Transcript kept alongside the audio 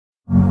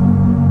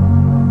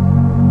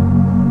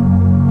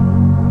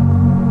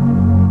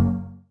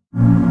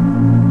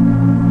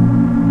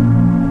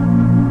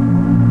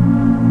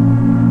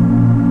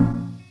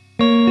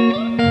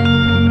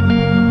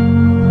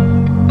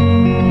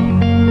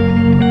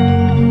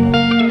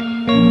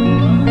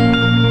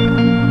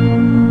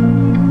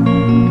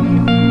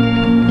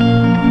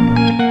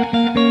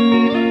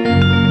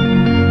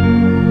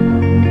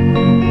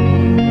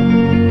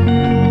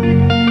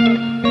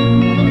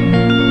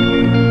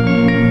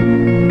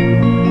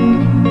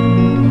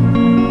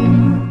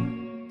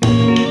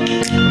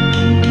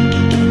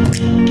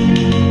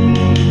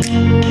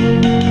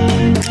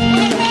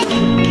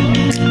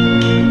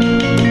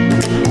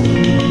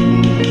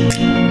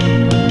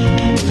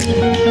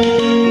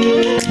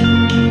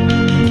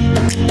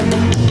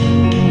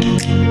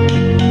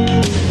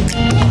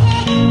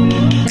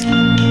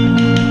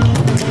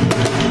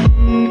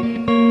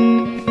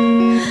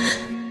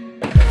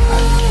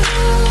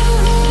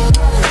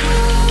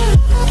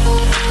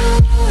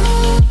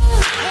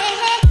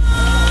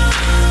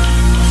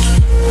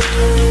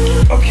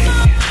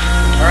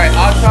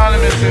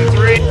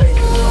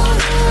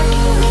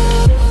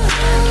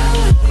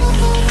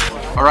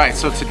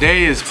So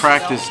today is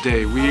practice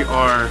day. We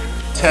are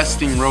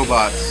testing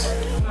robots.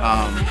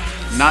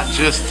 Not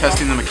just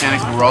testing the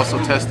mechanics, but we're also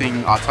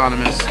testing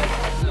autonomous,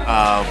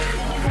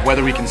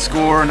 whether we can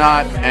score or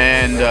not,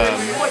 and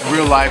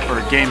real life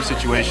or game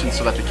situations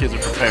so that the kids are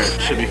prepared.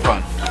 It should be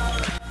fun.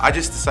 I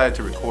just decided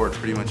to record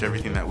pretty much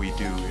everything that we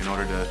do in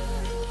order to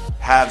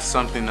have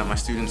something that my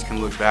students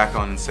can look back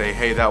on and say,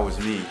 hey, that was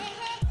me.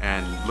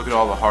 And look at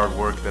all the hard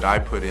work that I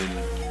put in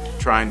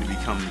trying to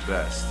become the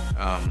best.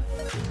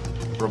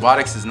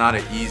 Robotics is not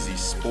an easy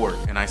sport,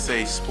 and I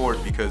say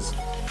sport because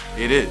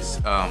it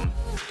is.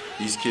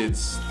 These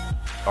kids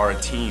are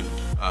a team.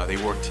 They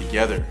work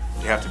together.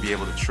 They have to be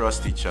able to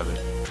trust each other.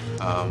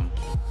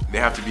 They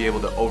have to be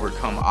able to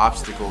overcome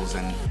obstacles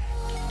and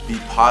be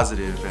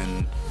positive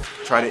and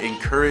try to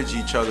encourage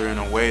each other in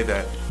a way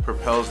that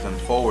propels them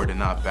forward and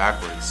not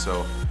backwards.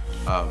 So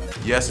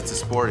yes, it's a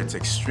sport. It's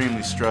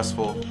extremely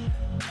stressful.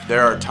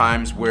 There are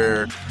times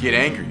where you get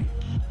angry.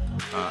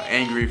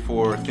 Angry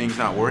for things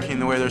not working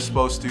the way they're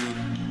supposed to,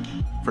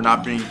 for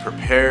not being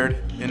prepared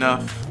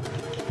enough.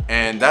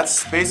 And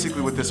that's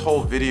basically what this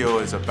whole video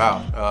is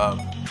about.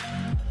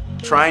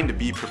 Trying to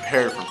be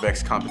prepared for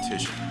VEX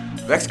competition.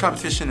 VEX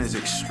competition is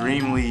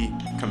extremely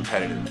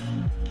competitive.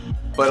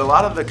 But a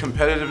lot of the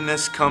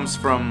competitiveness comes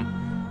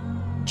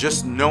from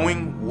just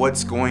knowing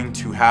what's going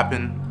to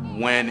happen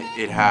when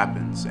it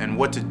happens and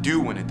what to do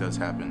when it does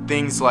happen.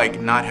 Things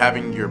like not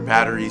having your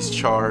batteries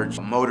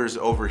charged, motors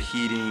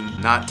overheating,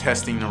 not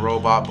testing the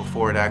robot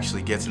before it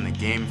actually gets in the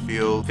game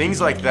field. Things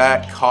like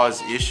that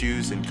cause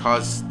issues and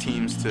cause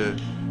teams to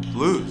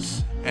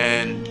lose.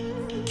 And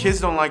kids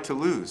don't like to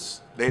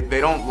lose.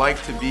 They don't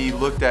like to be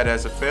looked at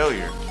as a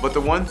failure. But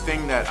the one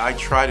thing that I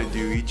try to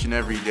do each and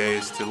every day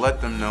is to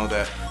let them know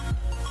that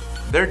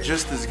they're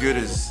just as good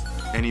as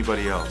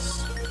anybody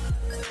else.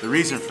 The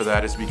reason for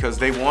that is because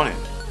they want it.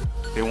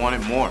 They want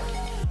it more.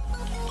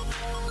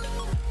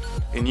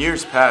 In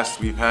years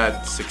past, we've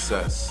had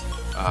success.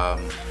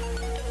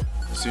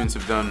 Students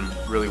have done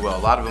really well.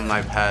 A lot of them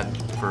I've had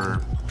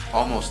for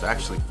almost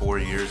actually 4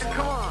 years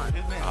now.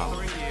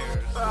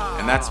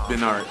 And that's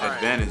been our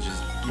advantage,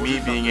 is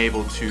me being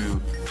able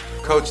to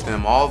coach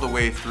them all the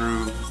way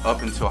through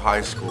up until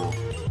high school.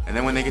 And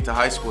then when they get to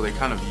high school, they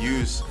kind of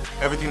use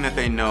everything that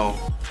they know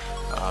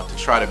to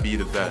try to be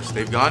the best.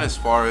 They've gone as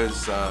far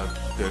as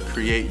the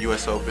Create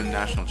US Open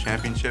National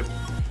Championship.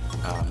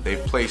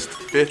 They've placed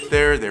 5th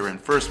there. They were in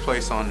 1st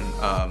place on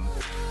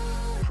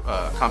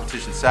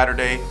competition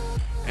Saturday,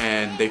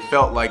 and they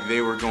felt like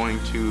they were going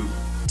to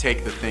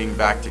take the thing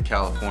back to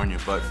California.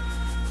 But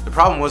the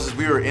problem was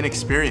we were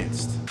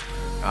inexperienced.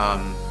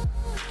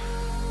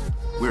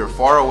 We were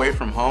far away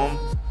from home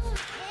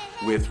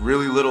with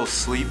really little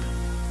sleep,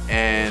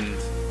 and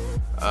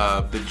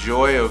the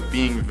joy of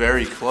being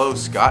very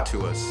close got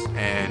to us,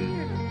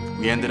 and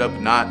we ended up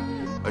not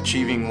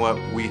achieving what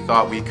we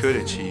thought we could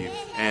achieve.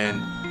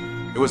 And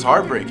it was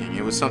heartbreaking.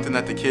 It was something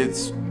that the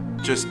kids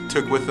just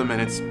took with them,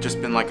 and it's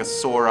just been like a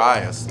sore eye,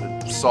 a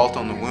salt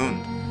on the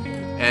wound.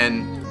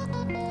 And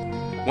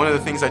one of the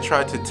things I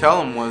tried to tell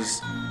them was,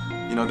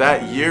 you know,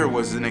 that year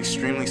was an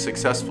extremely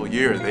successful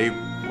year. They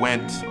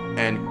went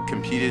and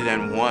competed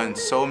and won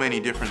so many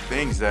different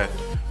things that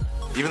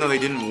even though they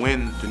didn't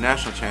win the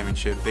national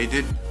championship, they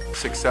did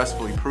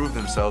successfully prove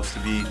themselves to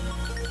be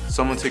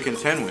someone to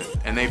contend with.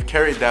 And they've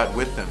carried that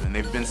with them, and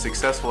they've been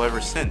successful ever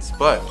since.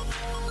 But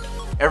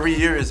every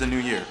year is a new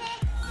year.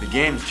 The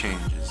game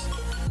changes,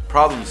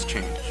 problems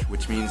change,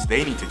 which means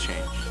they need to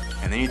change.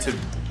 And they need to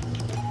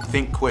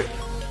think quick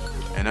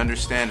and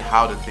understand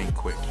how to think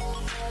quick.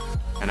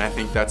 And I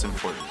think that's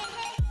important.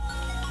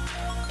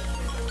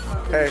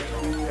 Hey,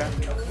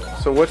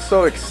 so what's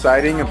so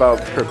exciting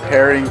about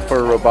preparing for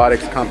a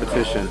robotics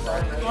competition?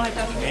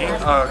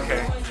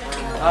 Okay.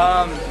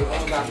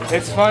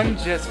 It's fun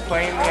just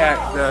playing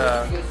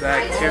the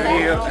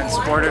activity and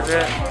sport of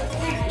it,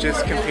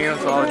 just competing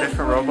with all the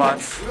different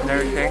robots and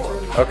everything.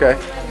 Okay.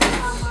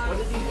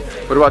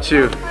 What about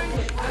you?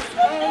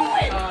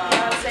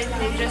 Same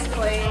thing, just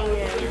playing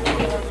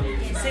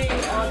and seeing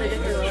all the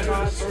different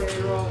robots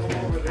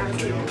and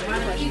asking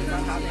questions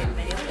about how they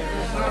make it.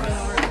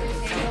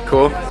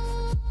 Cool.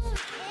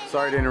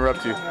 Sorry to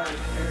interrupt you,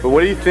 but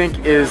what do you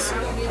think is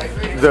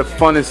the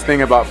funnest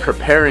thing about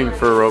preparing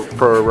for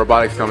a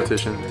robotics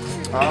competition?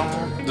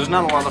 There's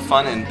not a lot of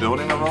fun in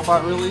building a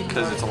robot really,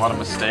 because it's a lot of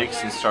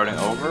mistakes and starting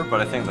over, but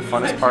I think the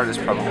funnest part is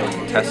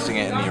probably testing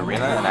it in the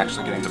arena and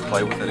actually getting to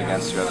play with it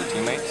against your other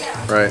teammates.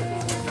 Right.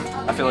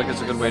 I feel like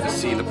it's a good way to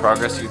see the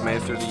progress you've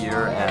made through the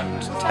year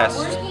and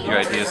test your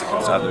ideas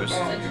against others.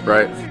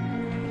 Right.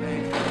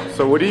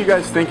 So what do you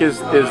guys think is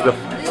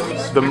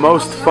the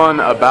most fun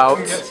about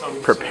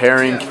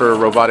preparing for a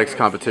robotics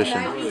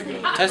competition?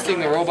 Testing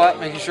the robot,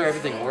 making sure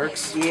everything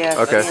works. Yeah,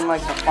 okay. And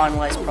like the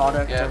finalized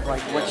product of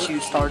like what you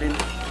started.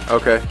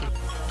 Okay.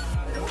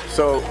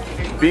 So,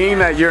 being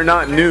that you're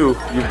not new,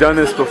 you've done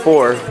this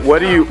before,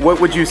 what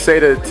would you say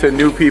to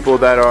new people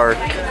that are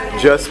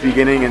just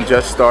beginning and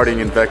just starting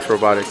in VEX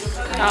Robotics?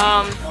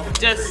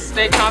 Just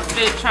stay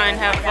confident, try and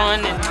have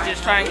fun, and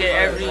just try and get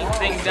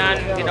everything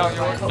done, get all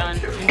your work done,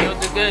 and you'll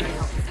do good.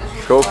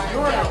 Cool.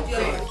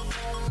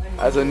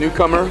 As a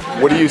newcomer,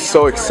 what are you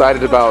so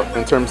excited about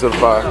in terms of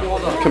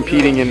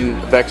competing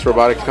in VEX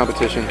Robotics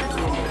Competition?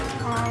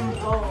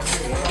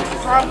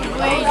 Probably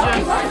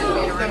just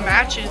the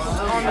matches,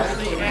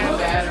 honestly, and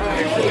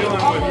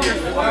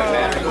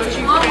what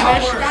you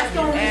finished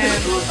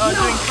and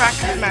doing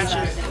practice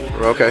matches.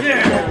 Okay.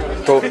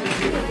 Cool.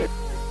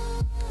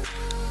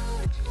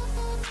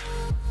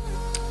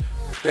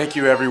 Thank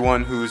you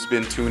everyone who's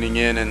been tuning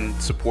in and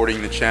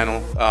supporting the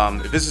channel.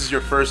 If this is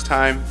your first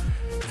time,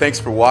 thanks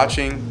for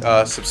watching.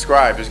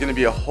 Subscribe. There's going to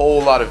be a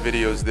whole lot of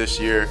videos this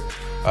year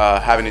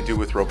having to do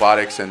with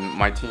robotics and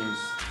my team's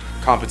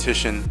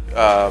competition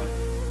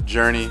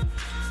journey.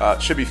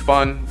 Should be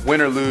fun.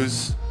 Win or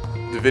lose,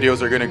 the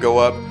videos are going to go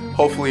up.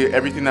 Hopefully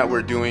everything that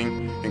we're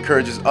doing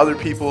encourages other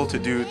people to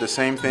do the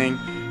same thing.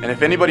 And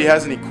if anybody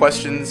has any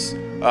questions,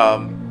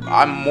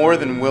 I'm more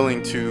than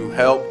willing to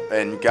help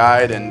and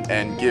guide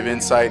and give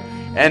insight.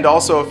 And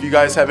also, if you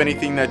guys have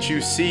anything that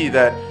you see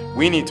that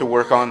we need to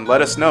work on,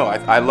 let us know.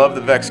 I love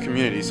the VEX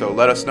community, so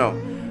let us know.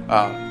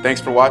 Thanks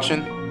for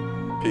watching.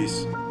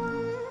 Peace.